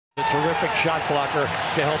terrific shot blocker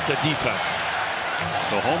to help the defense.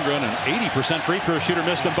 So Holmgren, an 80% free throw shooter,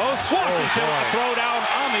 missed them both. Washington throw down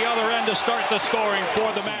on the other end to start the scoring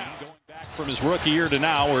for the Mavs. Going back from his rookie year to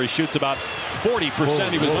now, where he shoots about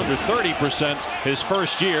 40%. He was under 30% his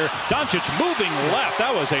first year. Doncic moving left.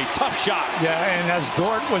 That was a tough shot. Yeah, and as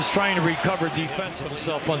Dort was trying to recover defense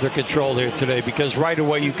himself under control here today, because right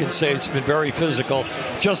away you can say it's been very physical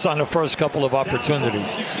just on the first couple of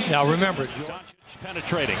opportunities. Now remember, Doncic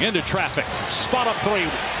penetrating into traffic. Spot up three.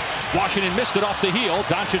 Washington missed it off the heel.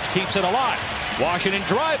 Doncic keeps it alive. Washington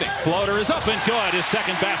driving. Floater is up and good. His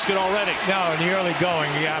second basket already. Now, in the early going,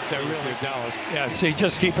 you have to really Dallas. Yeah, see,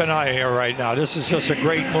 just keep an eye here right now. This is just a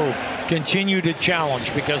great move. Continue to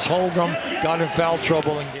challenge, because Holmgren got in foul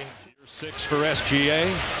trouble in game 6 for SGA,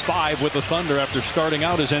 5 with the Thunder after starting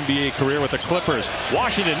out his NBA career with the Clippers.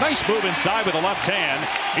 Washington, nice move inside with the left hand.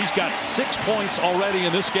 He's got 6 points already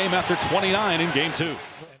in this game after 29 in game 2.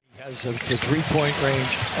 Has the three-point range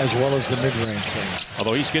as well as the mid-range range.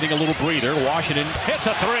 Although he's getting a little breather, Washington hits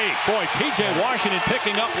a three. Boy, PJ Washington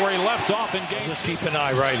picking up where he left off in game. Just keep an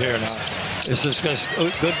eye right here now. This is just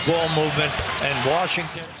good ball movement, and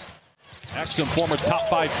Washington. Exum, former top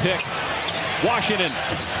 5 pick. Washington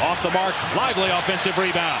off the mark, lively offensive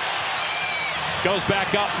rebound. Goes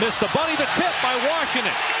back up, missed the bunny, the tip by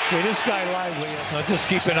Washington. See, this guy lively. Now just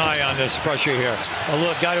keep an eye on this pressure here.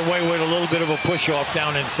 Look, got away with a little bit of a push-off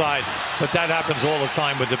down inside, but that happens all the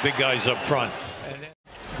time with the big guys up front. And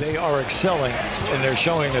they are excelling, and they're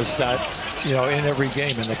showing us that, you know, in every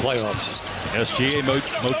game in the playoffs. SGA,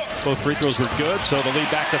 both free throws were good, so the lead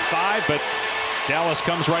back to 5, but Dallas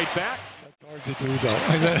comes right back. That's hard to do, though.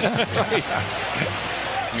 Right.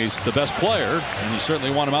 He's the best player, and you certainly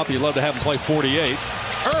want him out, but you'd love to have him play 48.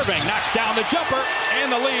 Irving knocks down the jumper, and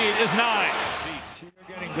the lead is 9.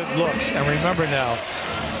 They're getting good looks, and remember now,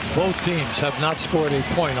 both teams have not scored a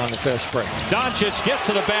point on the fast break. Doncic gets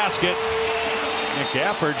to the basket, and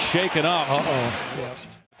Gafford shaken up. Yes.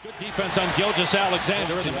 Good defense on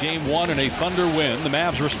Gilgeous-Alexander in game 1 and a Thunder win. The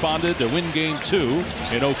Mavs responded to win game 2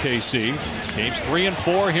 in OKC. Games 3 and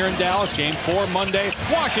 4 here in Dallas. Game 4 Monday.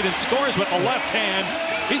 Washington scores with the left hand.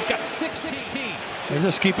 He's got 16. So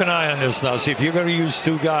just keep an eye on this now. See, if you're going to use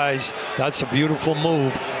 2 guys, that's a beautiful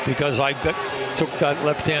move, because I took that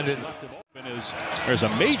left-handed. There's a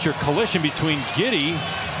major collision between Giddey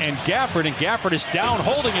and Gafford is down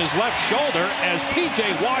holding his left shoulder as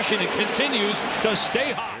PJ Washington continues to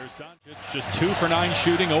stay hot. Here's Doncic, just 2 for 9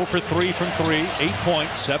 shooting, 0 for 3 from 3, 8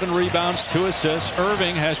 points, 7 rebounds, 2 assists.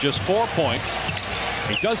 Irving has just 4 points.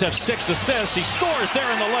 He does have 6 assists. He scores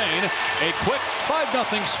there in the lane. A quick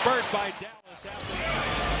 5-0 spurt by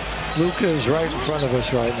Dallas. Luka is right in front of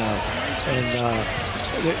us right now, and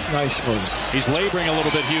nice move. He's laboring a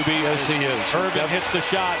little bit, Hubie. Yes, he is. Irving hits the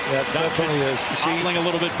shot. Yeah, definitely is. Hobbling a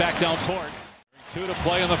little bit back down court. 2 to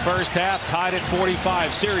play in the first half. Tied at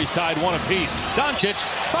 45. Series tied 1 apiece. Doncic,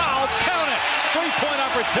 foul, count it. 3-point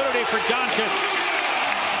opportunity for Doncic.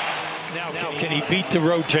 Now can he beat the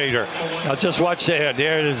rotator? Now just watch there.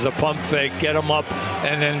 There it is, the pump fake. Get him up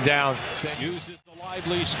and then down. Uses the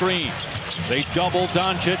lively screen. They double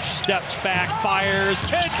Doncic. Steps back, fires,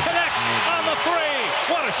 and connects on the 3.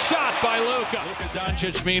 What a shot by Luka.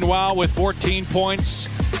 Doncic, meanwhile, with 14 points.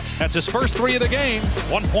 That's his first 3 of the game.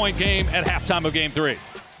 1-point game at halftime of game 3.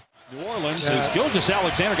 New Orleans, as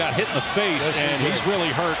Gilgeous-Alexander got hit in the face, and he's really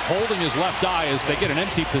hurt, holding his left eye as they get an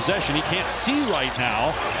empty possession. He can't see right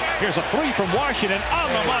now. Here's a 3 from Washington on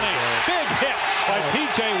the money. Big hit by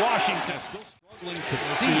PJ Washington. Still struggling to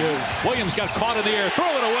see. Williams got caught in the air, throw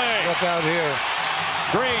it away. Look out here.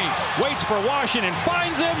 Green waits for Washington,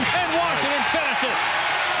 finds him, and Washington finishes.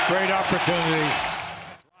 Great opportunity.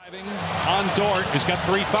 Driving on Dort, who's got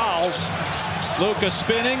 3 fouls. Luka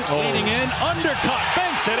spinning, leaning in, undercut,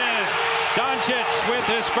 banks it in. Doncic with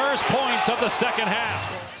his first points of the second half.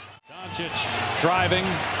 Doncic driving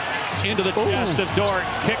into the chest of Dort,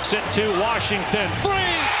 kicks it to Washington. 3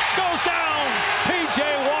 goes down. PJ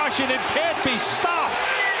Washington can't be stopped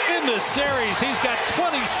in this series. He's got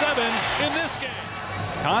 27 in this game.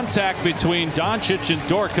 Contact between Doncic and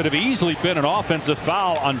Dort could have easily been an offensive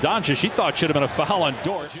foul on Doncic. He thought should have been a foul on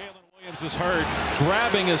Dort. Williams is hurt,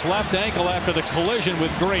 grabbing his left ankle after the collision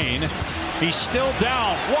with Green. He's still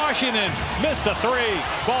down. Washington missed the 3.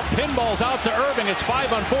 Ball pinballs out to Irving. It's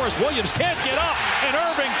 5-on-4 as Williams can't get up, and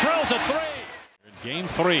Irving drills a 3. In game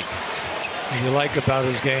 3. What you like about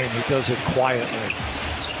his game, he does it quietly.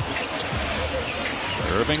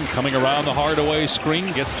 Irving coming around the Hardaway screen,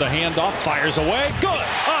 gets the handoff, fires away. Good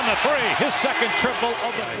on the 3. His second triple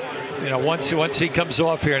of the quarter. You know, once he comes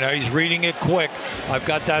off here, now he's reading it quick. I've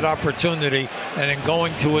got that opportunity, and then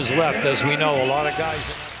going to his left, as we know, a lot of guys.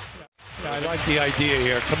 I like the idea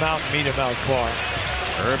here. Come out and meet him out far.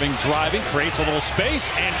 Irving driving, creates a little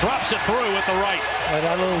space, and drops it through with the right.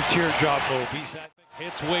 That little teardrop move.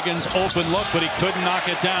 Hits Wiggins, open look, but he couldn't knock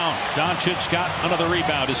it down. Doncic got another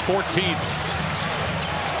rebound, his 14th.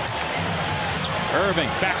 Irving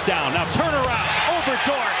back down, now turn around, over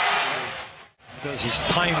Dort. Because his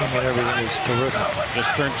timing and everything is terrific. Just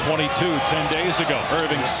turned 22 10 days ago.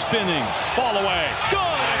 Irving spinning, fall away.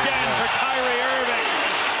 Good again for Kyrie Irving.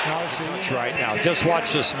 Right now, just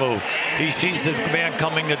watch this move. He sees the man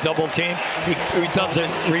coming to double team. He does a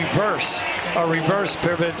reverse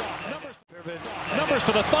pivot. Numbers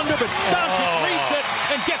for the Thunder, but Doncic reads it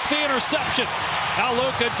and gets the interception. Now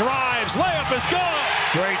Luka drives, layup is good.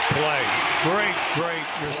 Great play, great.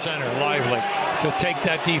 Your center, Lively, to take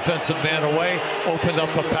that defensive man away, opened up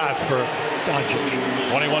a path for Doncic.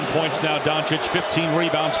 21 points now, Doncic, 15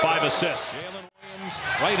 rebounds, 5 assists.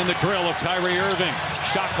 Right in the grill of Kyrie Irving.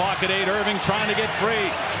 Shot clock at 8. Irving trying to get free.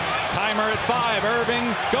 Timer at 5.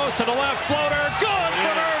 Irving goes to the left. Floater. Good.